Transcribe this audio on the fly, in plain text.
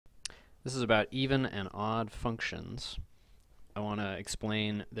This is about even and odd functions. I want to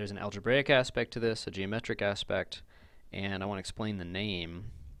explain there's an algebraic aspect to this, a geometric aspect, and I want to explain the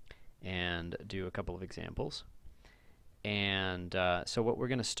name and do a couple of examples. And so what we're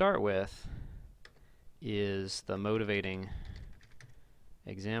going to start with is the motivating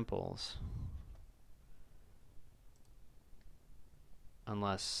examples,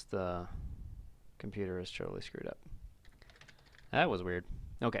 unless the computer is totally screwed up. That was weird.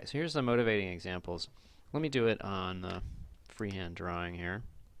 Okay, so here's the motivating examples. Let me do it on the freehand drawing here.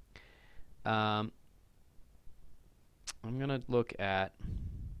 I'm going to look at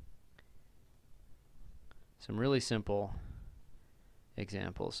some really simple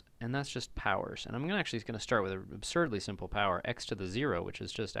examples, and that's just powers. And I'm actually going to start with an absurdly simple power, x to the 0, which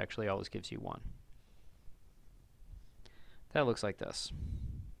is just actually always gives you 1. That looks like this.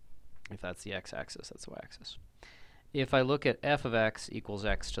 If that's the x-axis, that's the y-axis. If I look at f of x equals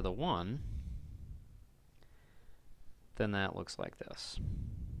x to the 1, then that looks like this.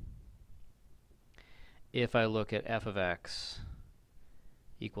 If I look at f of x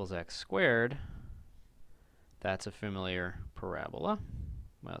equals x squared, that's a familiar parabola.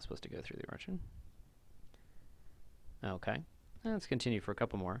 Well, it's supposed to go through the origin. Okay, let's continue for a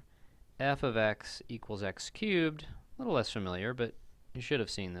couple more. F of x equals x cubed, a little less familiar, but you should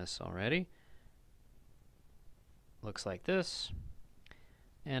have seen this already. Looks like this.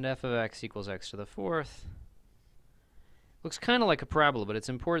 And f of x equals x to the 4th. Looks kind of like a parabola, but it's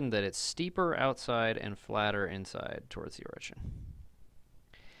important that it's steeper outside and flatter inside towards the origin.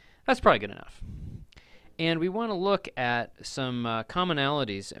 That's probably good enough. And we want to look at some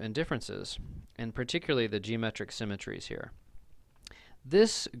commonalities and differences, and particularly the geometric symmetries here.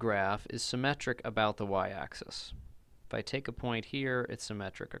 This graph is symmetric about the y-axis. If I take a point here, it's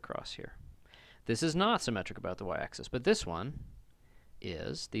symmetric across here. This is not symmetric about the y-axis, but this one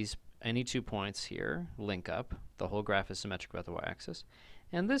is. Any 2 points here link up. The whole graph is symmetric about the y-axis.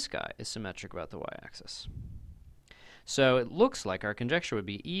 And this guy is symmetric about the y-axis. So it looks like our conjecture would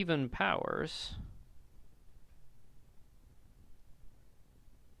be even powers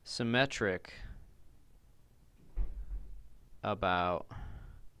symmetric about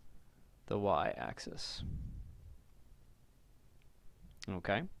the y-axis.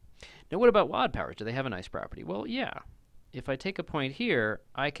 Okay. Now what about odd powers? Do they have a nice property? Well, yeah. If I take a point here,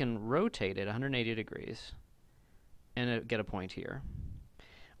 I can rotate it 180 degrees and get a point here.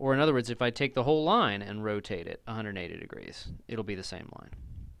 Or in other words, if I take the whole line and rotate it 180 degrees, it'll be the same line.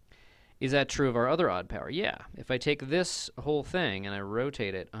 Is that true of our other odd power? Yeah. If I take this whole thing and I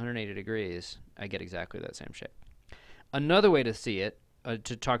rotate it 180 degrees, I get exactly that same shape. Another way to see it,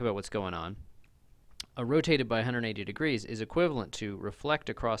 to talk about what's going on, rotated by 180 degrees is equivalent to reflect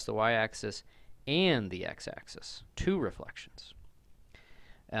across the y-axis and the x-axis. 2 reflections.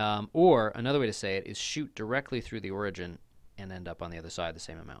 Or another way to say it is shoot directly through the origin and end up on the other side the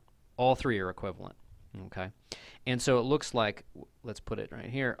same amount. All 3 are equivalent. Okay, and so it looks like, let's put it right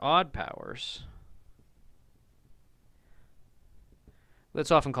here, odd powers.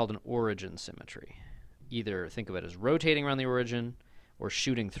 That's often called an origin symmetry. Either think of it as rotating around the origin or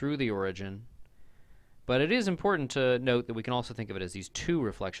shooting through the origin. But it is important to note that we can also think of it as these 2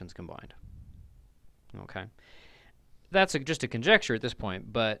 reflections combined. Okay, that's just a conjecture at this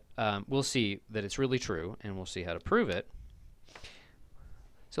point, but we'll see that it's really true, and we'll see how to prove it.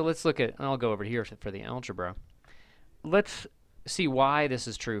 So let's look at, and I'll go over here for the algebra. Let's see why this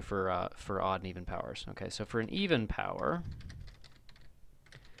is true for odd and even powers. Okay, so for an even power,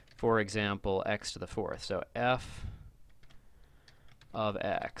 for example, x to the 4th, so f of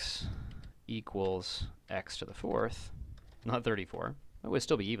x equals x to the 4th, not 34. It would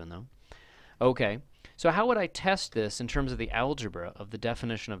still be even, though. Okay, so how would I test this in terms of the algebra of the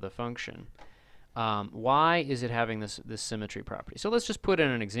definition of the function? Why is it having this symmetry property? So let's just put in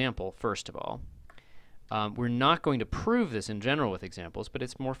an example, first of all. We're not going to prove this in general with examples, but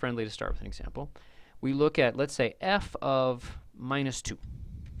it's more friendly to start with an example. We look at, let's say, f of minus 2.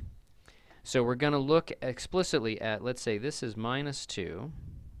 So we're going to look explicitly at, let's say, this is minus 2.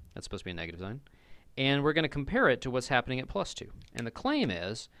 That's supposed to be a negative sign. And we're going to compare it to what's happening at plus 2. And the claim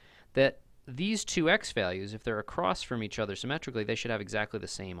is that these 2 x values, if they're across from each other symmetrically, they should have exactly the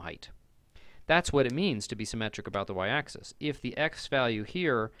same height. That's what it means to be symmetric about the y-axis. If the x value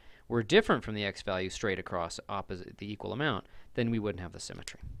here were different from the x value straight across opposite the equal amount, then we wouldn't have the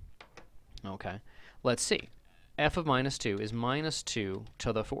symmetry. Okay, let's see. F of minus 2 is minus 2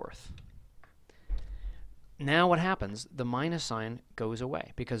 to the 4th. Now what happens? The minus sign goes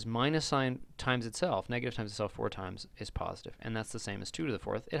away because minus sign times itself, negative times itself 4 times, is positive, and that's the same as 2 to the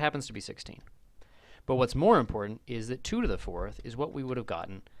 4th. It happens to be 16. But what's more important is that 2 to the 4th is what we would have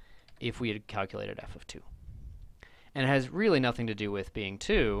gotten if we had calculated f of 2. And it has really nothing to do with being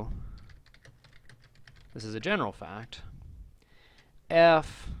 2. This is a general fact.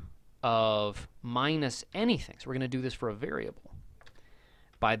 F of minus anything, so we're going to do this for a variable.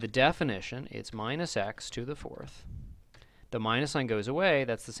 By the definition, it's minus x to the 4th. The minus sign goes away.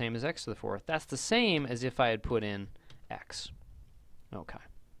 That's the same as x to the 4th. That's the same as if I had put in x. Okay.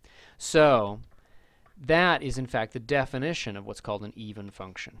 So that is, in fact, the definition of what's called an even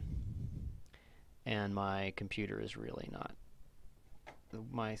function. And my computer is really not,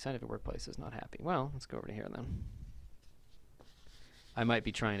 my scientific workplace is not happy. Well, let's go over to here then. I might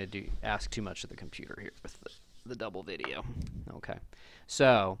be trying to ask too much of the computer here with the double video. Okay.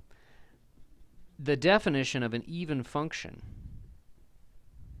 So the definition of an even function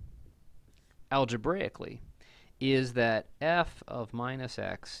algebraically is that f of minus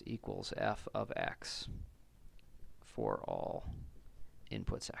x equals f of x for all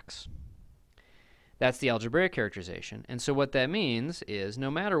inputs x. That's the algebraic characterization. And so what that means is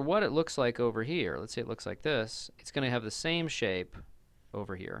no matter what it looks like over here, let's say it looks like this, it's going to have the same shape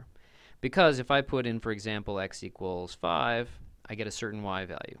over here. Because if I put in, for example, x equals 5, I get a certain y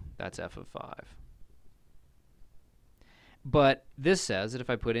value. That's f of 5. But this says that if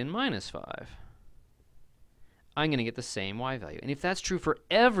I put in minus 5, I'm going to get the same y value. And if that's true for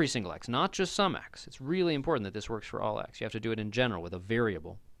every single x, not just some x, it's really important that this works for all x. You have to do it in general with a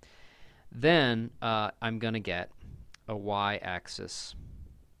variable. Then I'm going to get a y-axis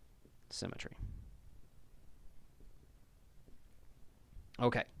symmetry.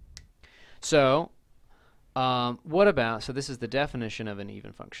 Okay. So what about, so this is the definition of an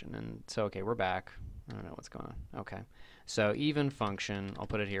even function. And so, okay, we're back. I don't know what's going on. Okay. So even function, I'll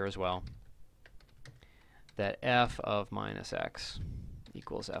put it here as well, that f of minus x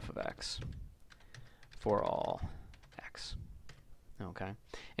equals f of x for all x. Okay.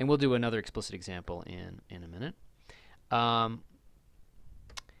 And we'll do another explicit example in a minute. And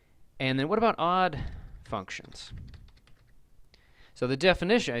then what about odd functions? So the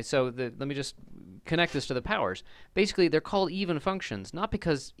definition, let me just connect this to the powers. Basically, they're called even functions, not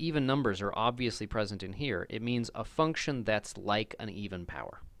because even numbers are obviously present in here. It means a function that's like an even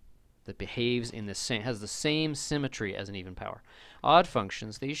power, that behaves in the same, has the same symmetry as an even power. Odd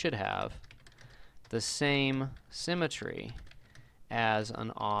functions, they should have the same symmetry as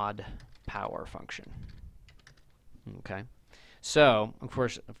an odd power function. Okay. So, of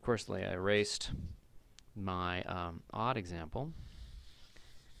course, I erased my odd example.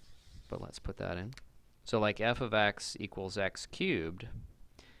 But let's put that in. So like f of x equals x cubed,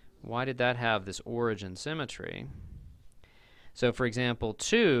 why did that have this origin symmetry? So for example,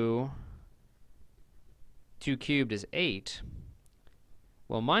 2 cubed is 8.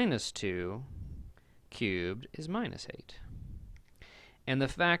 Well, minus 2 cubed is minus 8. And the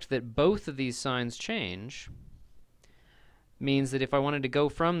fact that both of these signs change means that if I wanted to go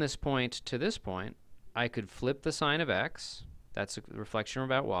from this point to this point, I could flip the sign of x, that's a reflection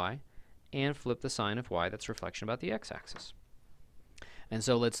about y, and flip the sign of y, that's a reflection about the x-axis. And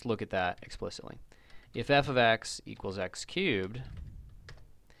so let's look at that explicitly. If f of x equals x cubed,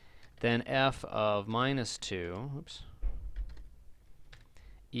 then f of minus 2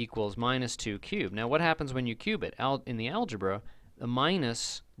 equals minus 2 cubed. Now what happens when you cube it? In the algebra, the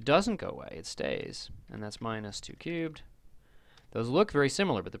minus doesn't go away, it stays, and that's minus 2 cubed. Those look very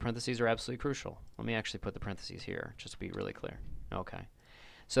similar, but the parentheses are absolutely crucial. Let me actually put the parentheses here, just to be really clear. Okay.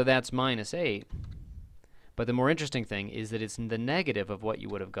 So that's minus 8. But the more interesting thing is that it's the negative of what you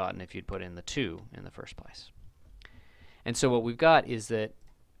would have gotten if you'd put in the 2 in the first place. And so what we've got is that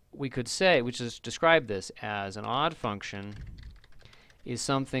we could say, which is describe this as an odd function, is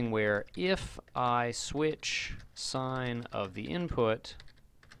something where if I switch sign of the input,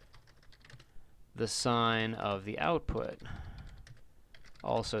 the sign of the output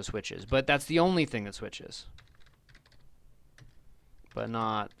also switches. But that's the only thing that switches, but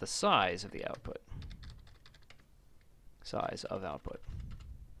not the size of the output. Size of output.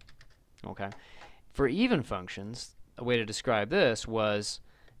 Okay. For even functions, a way to describe this was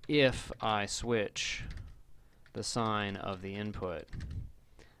if I switch the sign of the input,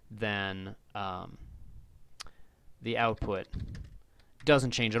 then the output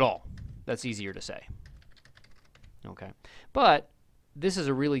doesn't change at all. That's easier to say. Okay. But this is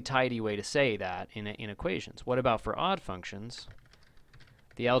a really tidy way to say that in equations. What about for odd functions?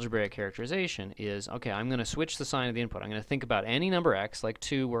 The algebraic characterization is, okay, I'm going to switch the sign of the input. I'm going to think about any number x, like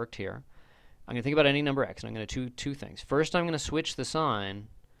 2 worked here. I'm going to think about any number x, and I'm going to do two things. First, I'm going to switch the sign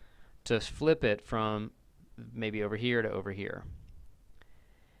to flip it from maybe over here to over here.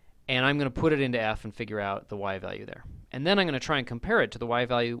 And I'm going to put it into f and figure out the y value there. And then I'm going to try and compare it to the y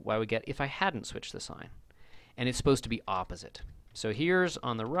value I would get if I hadn't switched the sign. And it's supposed to be opposite. So here's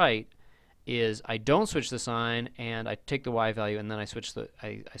on the right is I don't switch the sign and I take the y value and then I switch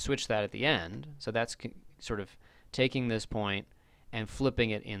that at the end. So that's sort of taking this point and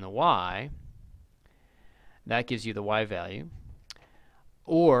flipping it in the y. That gives you the y value.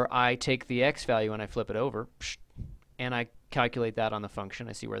 Or I take the x value and I flip it over and I calculate that on the function.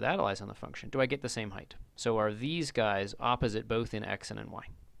 I see where that lies on the function. Do I get the same height? So are these guys opposite both in x and in y?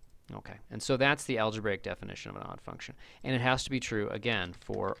 Okay, and so that's the algebraic definition of an odd function. And it has to be true, again,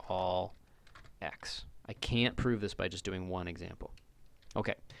 for all x. I can't prove this by just doing one example.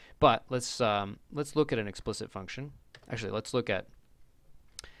 Okay, but let's look at an explicit function. Actually, let's look at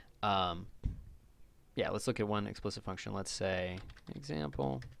let's look at one explicit function. Let's say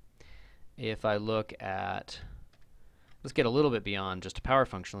example. If I look at, let's get a little bit beyond just a power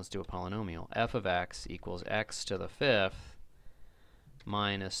function. Let's do a polynomial. F of x equals x to the fifth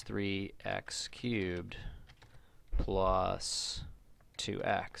minus 3x cubed plus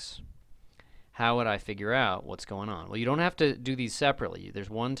 2x. How would I figure out what's going on? Well, you don't have to do these separately. There's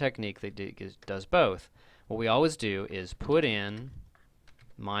one technique that does both. What we always do is put in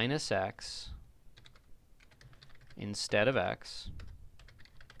minus x instead of x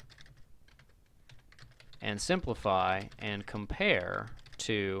and simplify and compare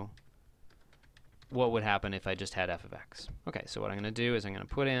to what would happen if I just had f of x. Okay, so what I'm going to do is I'm going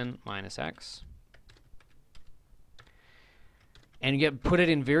to put in minus x and put it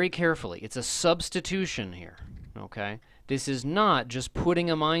in very carefully. It's a substitution here, okay? This is not just putting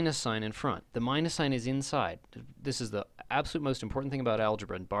a minus sign in front. The minus sign is inside. This is the absolute most important thing about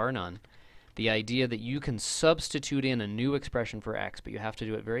algebra, bar none. The idea that you can substitute in a new expression for x, but you have to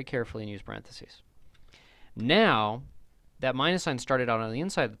do it very carefully and use parentheses. Now, that minus sign started out on the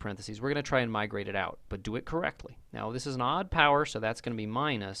inside of the parentheses. We're going to try and migrate it out, but do it correctly. Now, this is an odd power, so that's going to be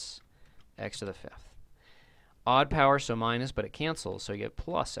minus x to the fifth. Odd power, so minus, but it cancels, so you get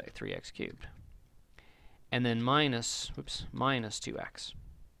plus 3x cubed. And then minus 2x.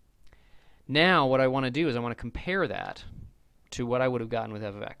 Now, what I want to do is I want to compare that to what I would have gotten with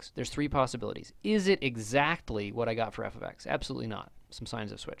f of x. There's three possibilities. Is it exactly what I got for f of x? Absolutely not. Some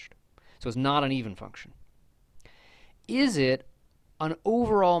signs have switched. So it's not an even function. Is it an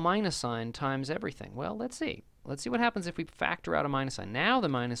overall minus sign times everything? Well, let's see. Let's see what happens if we factor out a minus sign. Now the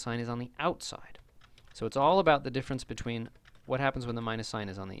minus sign is on the outside. So it's all about the difference between what happens when the minus sign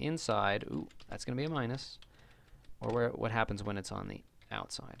is on the inside. Ooh, that's going to be a minus. Or what happens when it's on the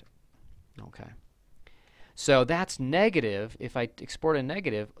outside. Okay. So that's negative. If I export a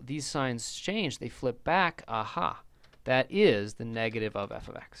negative, these signs change. They flip back. Aha. That is the negative of f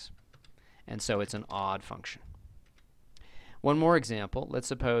of x. And so it's an odd function. One more example. Let's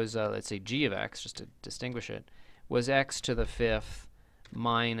suppose, let's say g of x, just to distinguish it, was x to the fifth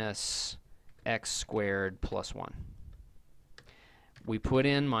minus x squared plus 1. We put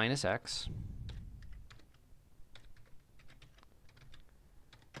in minus x.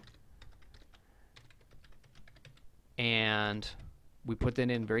 And we put that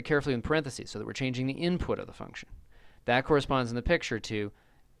in very carefully in parentheses so that we're changing the input of the function. That corresponds in the picture to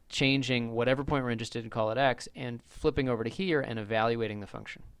changing whatever point we're interested in, call it x, and flipping over to here and evaluating the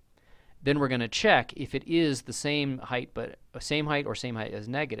function. Then we're going to check if it is the same height, but same height as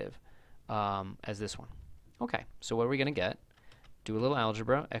negative as this one. Okay, so what are we going to get? Do a little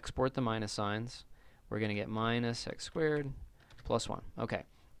algebra, export the minus signs. We're going to get minus x squared plus 1. Okay.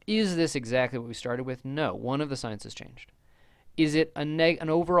 Is this exactly what we started with? No. One of the signs has changed. Is it an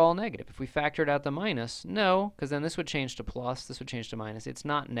overall negative? If we factored out the minus, no, because then this would change to plus, this would change to minus. It's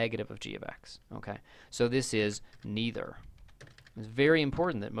not negative of g of x. Okay, so this is neither. It's very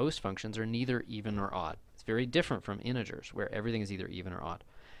important that most functions are neither even nor odd. It's very different from integers, where everything is either even or odd.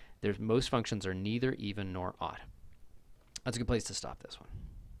 Most functions are neither even nor odd. That's a good place to stop this one.